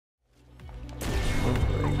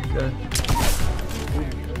guy.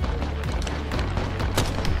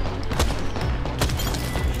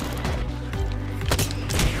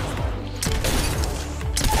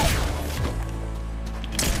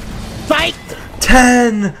 Fight!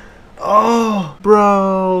 10! Oh,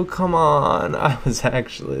 bro, come on. That was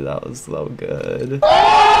so good.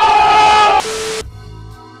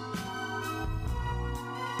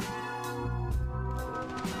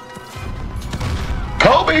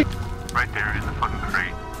 Kobe! Right there in the fucking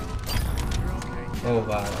crate. Oh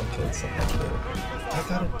wow, I killed someone too. I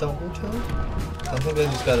got a double kill? I think I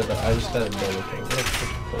just got a double kill. What a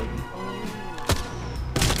fucking Kobe.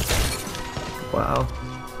 Wow.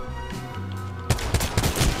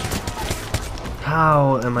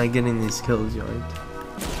 How am I getting these kills, yoinked?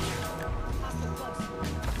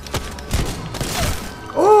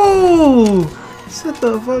 Oh! Sit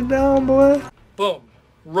the fuck down, boy. Boom.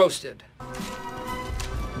 Roasted.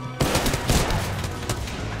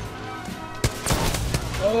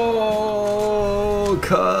 Oh,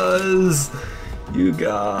 cuz you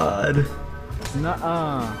god.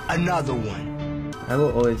 Nuh-uh. Another one. I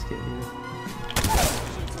will always get you.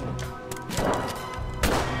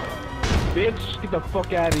 Bitch, get the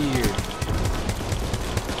fuck out of here.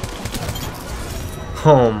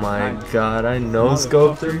 Oh my god, I no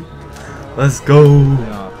scoped her. Let's go.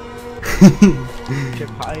 Keep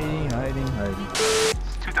hiding.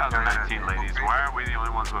 It's 2019, ladies. Why are we the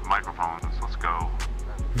only ones with microphones? Let's go.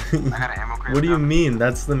 I got an ammo crate. What do you mean?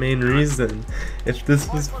 That's the main reason. If this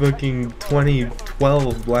was fucking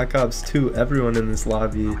 2012 Black Ops 2, everyone in this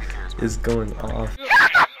lobby is going off. You're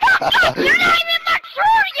not even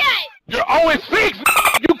mature yet! You're always six!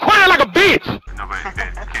 You quiet like a bitch! Nobody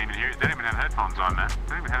can't even hear it. They didn't even have headphones on, man.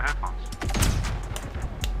 They didn't even have headphones.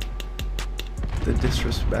 The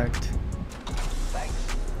disrespect.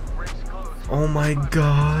 Oh my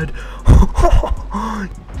god.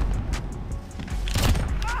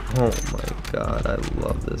 Oh my god, I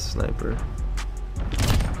love this sniper.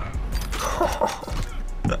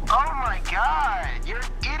 Oh my god, you're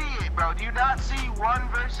an idiot, bro. Do you not see 1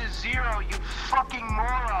 versus 0, you fucking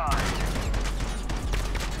moron?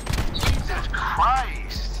 Jesus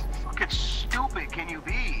Christ. Fucking stupid can you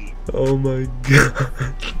be? Oh my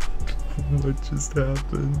god. What just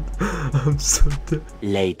happened? I'm so dead.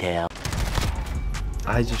 Later.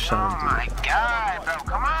 I just shot him. Oh my god, bro,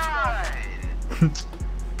 come on!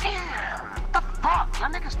 Damn, what the fuck? Y'all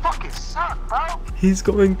niggas fucking suck, bro. He's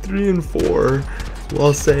going 3 and 4.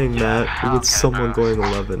 While saying that, with someone going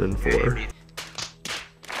 11 and 4.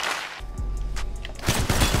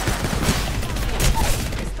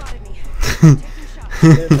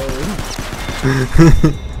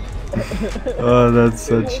 Oh, that's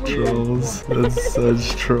such trolls. That's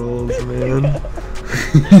such trolls, man.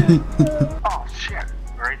 Oh shit,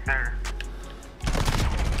 right there.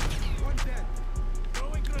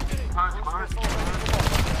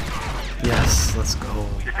 Yes, let's go.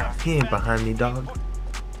 He ain't behind me, dog.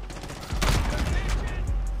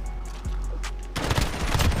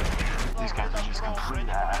 These guys are just complete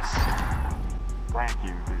ass. Thank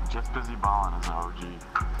you, dude. Just busy balling as an OG.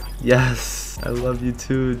 Yes, I love you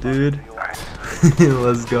too, dude.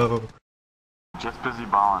 Let's go. Just busy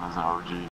balling as an OG.